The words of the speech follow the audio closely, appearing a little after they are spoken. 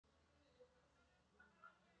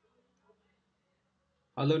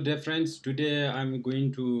Hello, dear friends. Today I'm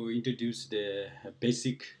going to introduce the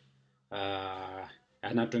basic uh,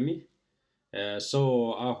 anatomy.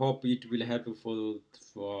 So I hope it will help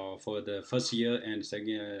for the first year and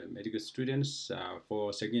second medical students.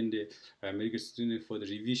 For second medical student for the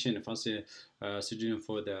revision, first student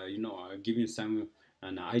for the giving some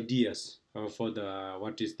ideas for the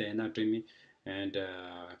what is the anatomy and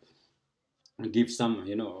give some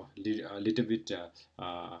a little bit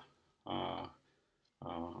uh, uh,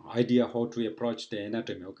 idea how to approach the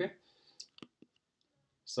anatomy. Okay,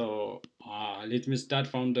 so let me start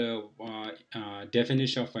from the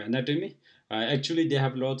definition of anatomy. Actually, they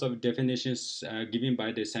have lots of definitions given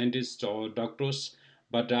by the scientists or doctors,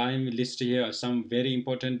 but I'm listed here some very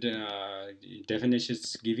important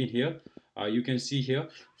definitions given here. You can see here.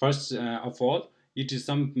 First of all, it is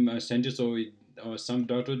some scientists or some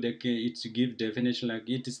doctor they can it's give definition like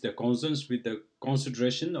it is the concerns with the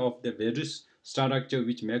consideration of the various structure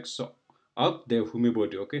which makes up the human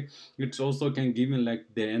body. Okay, it also can give like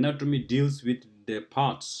the anatomy deals with the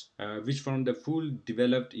parts which from the full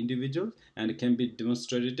developed individual and can be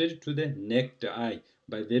demonstrated to the naked eye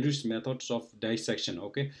by various methods of dissection.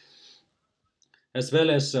 Okay, as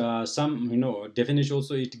well as some definition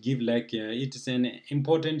also it give like it is an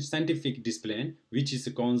important scientific discipline which is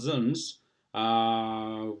concerns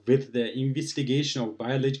with the investigation of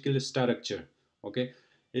biological structure. Okay,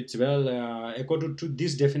 it's well according to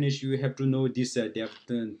this definition you have to know this there are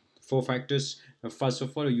the four factors. First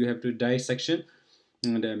of all you have to dissection,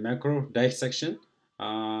 the macro dissection,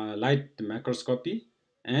 light macroscopy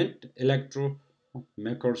and electro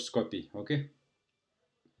macroscopy. Okay,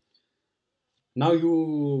 now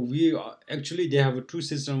we actually they have two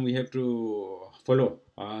systems we have to follow.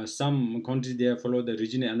 Some countries they follow the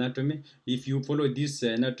regional anatomy. If you follow this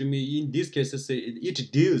anatomy in these cases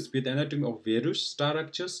it deals with anatomy of various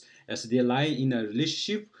structures as they lie in a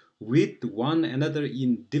relationship with one another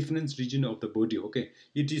in different region of the body. Okay,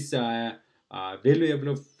 it is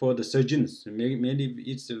valuable for the surgeons. Mainly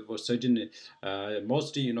it's for surgeon.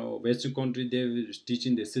 Mostly western country they will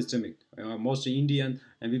teaching the systemic. Most Indian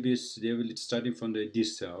MBBS they will study from the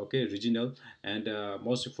this okay regional, and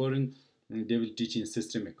most foreign they will teach in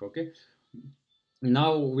systemic. Okay,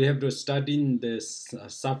 now we have to study in the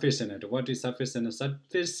surface anatomy. What is surface anatomy?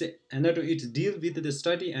 Surface anatomy it deals with the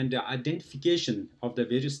study and the identification of the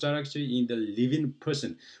various structure in the living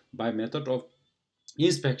person by method of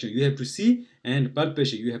inspection. You have to see, and blood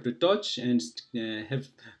pressure you have to touch and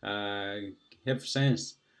uh, have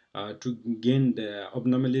science to gain the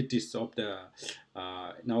abnormalities of the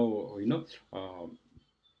now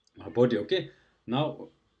body. Okay, now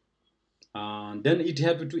then it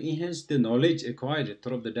helps to enhance the knowledge acquired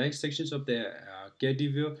through the dissections of the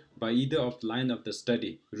cadaver by either of line of the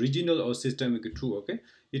study, regional or systemic too. Okay,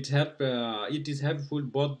 it is helpful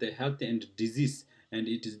both the health and disease, and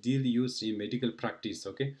it is daily used in medical practice.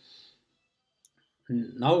 Okay,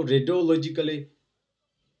 now radiologically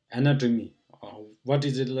anatomy. What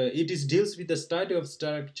is it? It is deals with the study of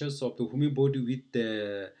structures of the human body with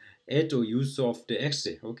the aid or use of the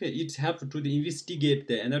X-ray. Okay, it helps to investigate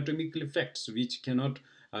the anatomical facts which cannot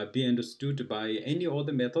be understood by any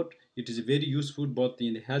other method. It is very useful both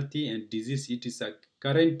in healthy and disease. It is a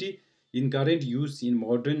currently in current use in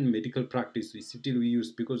modern medical practice. We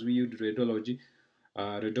use because we use radiology,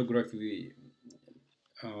 radiography.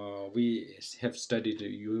 We have studied.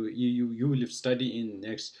 You will study in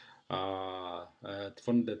next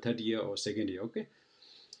from the third year or second year. Okay,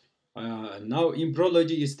 now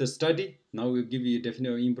embryology is the study. Now we'll give you a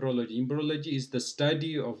definition of embryology. Embryology is the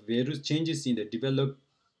study of various changes in the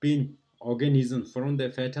developing organism from the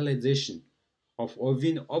fertilization of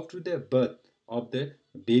ovine up to the birth of the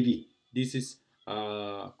baby. This is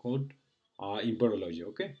called embryology.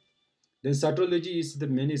 Okay, then cytology is the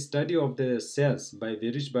main study of the cells by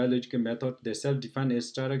various biological methods. The cell define a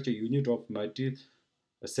structure unit of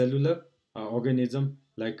multicellular organism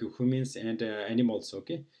like humans and animals.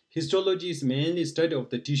 Okay, histology is mainly study of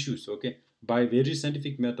the tissues. Okay, by very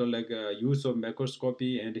scientific method like use of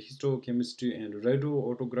microscopy and histochemistry and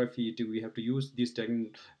radiography. We have to use this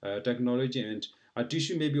technology, and a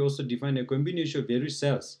tissue may be also define a combination of various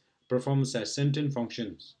cells performs as certain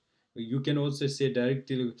functions. You can also say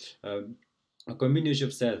directly uh, a combination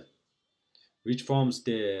of cell which forms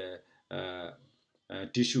the uh,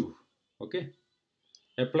 tissue. Okay,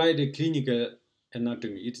 apply the clinical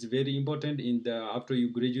anatomy. It's very important in the after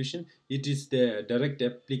you graduation. It is the direct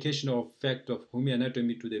application of fact of human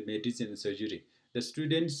anatomy to the medicine and surgery. The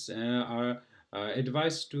students are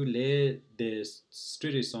advised to lay the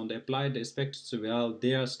studies on the applied aspects while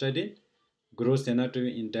they are studying gross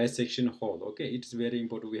anatomy in dissection hall. Okay, it's very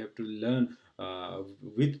important. We have to learn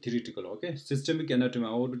with theoretical. Okay, systemic anatomy.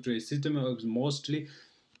 I would say system is mostly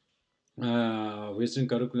Western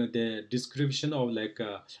curriculum, the description of like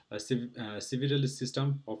a civil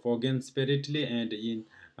system of organs spiritually and in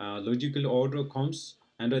logical order comes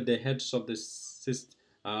under the heads of the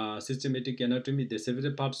systematic anatomy. The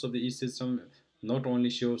several parts of the each system not only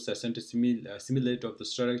shows a similarity of the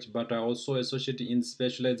structure but are also associated in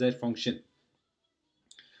specialized function.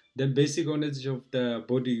 The basic knowledge of the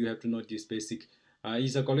body, you have to know this basic,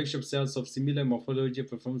 is a collection of cells of similar morphology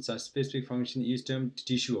performs a specific function is termed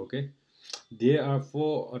tissue. Okay, there are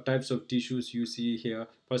four types of tissues you see here.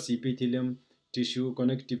 First, epithelium tissue,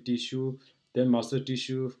 connective tissue, then muscle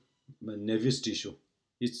tissue, nervous tissue.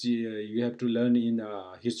 It's you have to learn in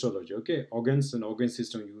histology. Okay, organs and organ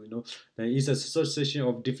system. You know, there is a association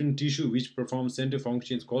of different tissue which performs central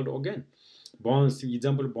functions called organ. Bones,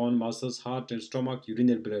 example, bone, muscles, heart, and stomach,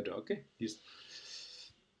 urinary bladder. Okay, this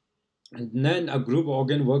and then a group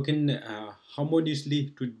organ working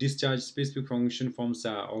harmoniously to discharge specific function forms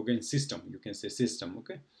a organ system. You can say system.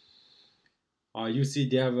 Okay. You see,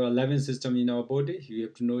 they have 11 system in our body. You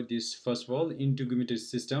have to know this first of all: integumentary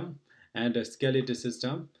system, and a skeletal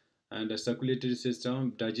system, and a circulatory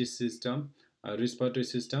system, digestive system, a respiratory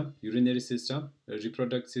system, urinary system, a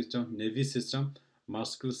reproductive system, nervous system,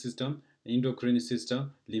 muscular system, endocrine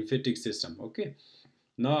system, lymphatic system. Okay.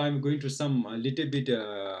 Now I'm going to some a little bit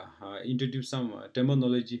introduce some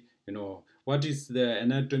terminology. You know what is the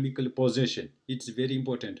anatomical position? It's very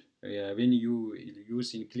important when you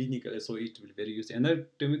use in clinical, so it will very use.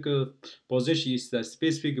 Anatomical position is the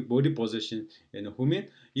specific body position in a human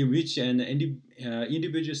in which an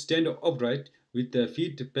individual stand upright with the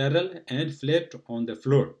feet parallel and flat on the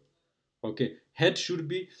floor. Okay, head should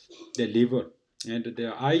be the lever and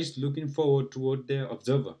the eyes looking forward toward the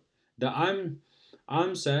observer. The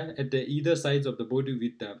arms are at the either sides of the body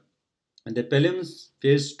with the palms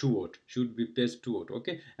face toward, should be faced toward.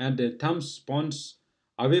 Okay, and the thumbs points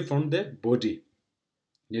away from the body,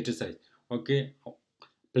 later side. Okay,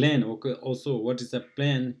 plane. Okay, also what is a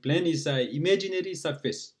plane? Plane is a imaginary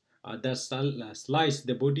surface that slice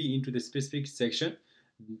the body into the specific section.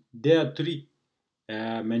 There are three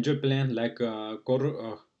major plane like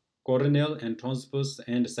coronal and transverse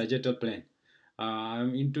and sagittal plane.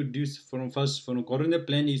 I'm introduced from coronal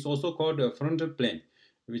plane is also called a frontal plane,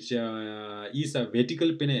 which is a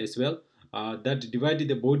vertical plane as well, that divided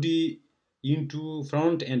the body into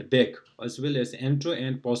front and back as well as antero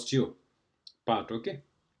and posterior part. Okay,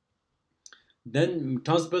 then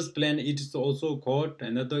transverse plane, it is also called,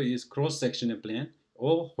 another is cross sectional plane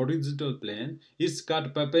or horizontal plane, is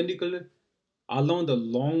cut perpendicular along the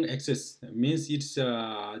long axis, means it's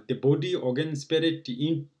the body organ spirit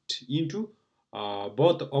into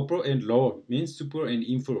both upper and lower, means super and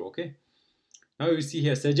inferior. Okay, now you see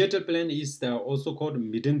here sagittal plane is also called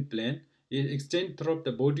midden plane. It extends throughout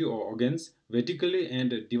the body or organs vertically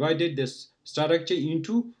and divided the structure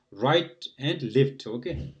into right and left.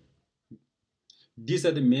 Okay, these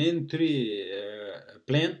are the main three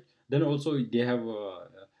plane. Then also they have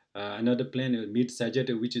another plane, mid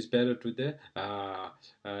sagittal, which is parallel to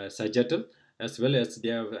the sagittal, as well as they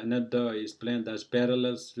have another is plane that's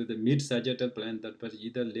parallel to the mid sagittal plane that was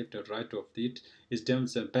either left or right of it is termed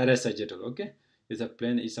parasagittal. Okay, is a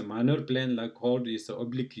plane, is a minor plane like called is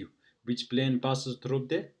oblique, which plane passes through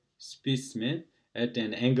the specimen at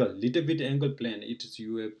an angle, little bit angle plane. It is,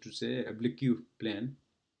 you have to say, oblique plane.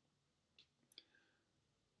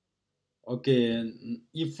 Okay,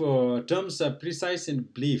 if terms are precise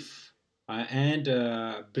and brief, and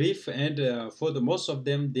for the most of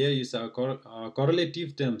them there is a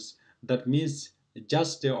correlative terms, that means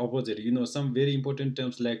just the opposite. You know, some very important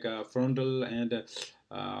terms like frontal and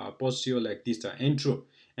posterior, like this.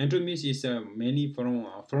 Antero means is many from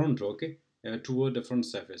front. Okay, toward the front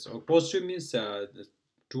surface. Or posterior means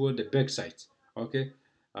toward the back sides. Okay,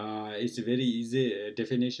 it's a very easy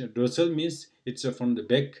definition. Dorsal means it's from the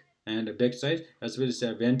back and back side, as well as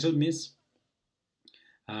ventral means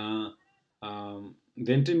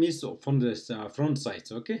ventral means from the front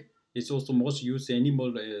sides. Okay, it's also most used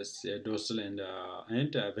animal as dorsal and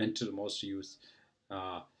ventral most used.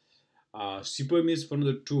 Super means from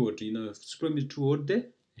the toward, you know, super means toward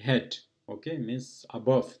the head. Okay, means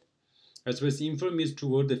above, as well as infra means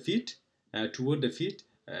toward the feet. Toward the feet,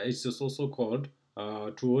 it's also called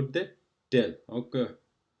toward the tail. Okay,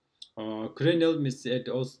 cranial means it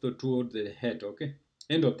also toward the head. Okay,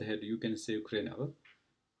 end of the head, you can say cranial.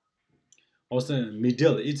 Also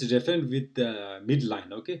middle, it's referred with the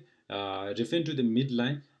midline. Okay, referring to the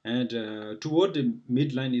midline, and toward the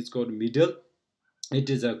midline is called middle. It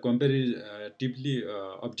is a comparatively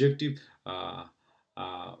objective uh,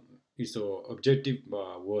 It's objective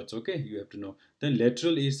words. Okay, you have to know. Then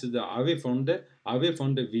lateral is the away from the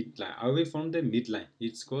midline, away from the midline.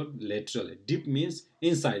 It's called lateral. Deep means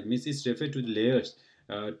inside, means it's referred to the layers,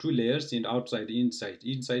 two layers in outside, inside.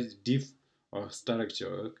 Inside is deep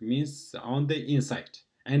structure, means on the inside,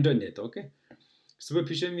 underneath. Okay,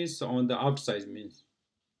 superficial means on the outside, means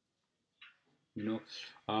you know.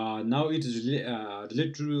 Now it is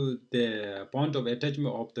related to the point of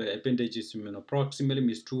attachment of the appendages. Proximally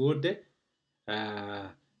means toward the uh,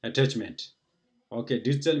 attachment. Okay,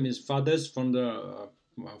 distal means farthest from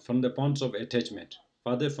the points of attachment.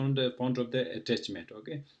 Farther from the point of the attachment.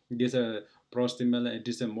 Okay, this proximal. It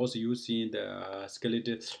is the most used in the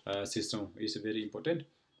skeletal system. Is very important.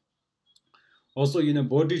 Also,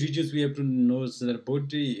 body regions, we have to know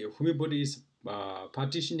that human body is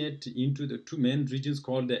partitioned into the two main regions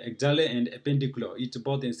called the axillary and appendicular. It's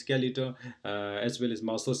both in skeletal as well as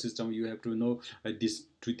muscle system. You have to know these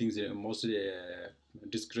two things, mostly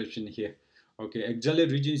description here. Okay, axillary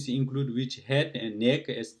regions include which head and neck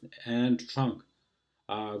and trunk,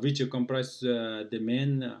 which comprise the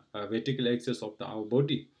main vertical axis of our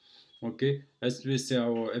body. Okay, as we say,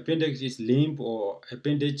 our appendix is limb or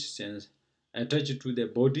appendage and attached to the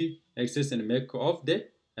body axis and make of the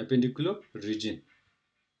appendicular region.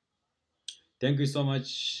 Thank you so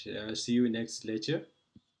much. See you next lecture.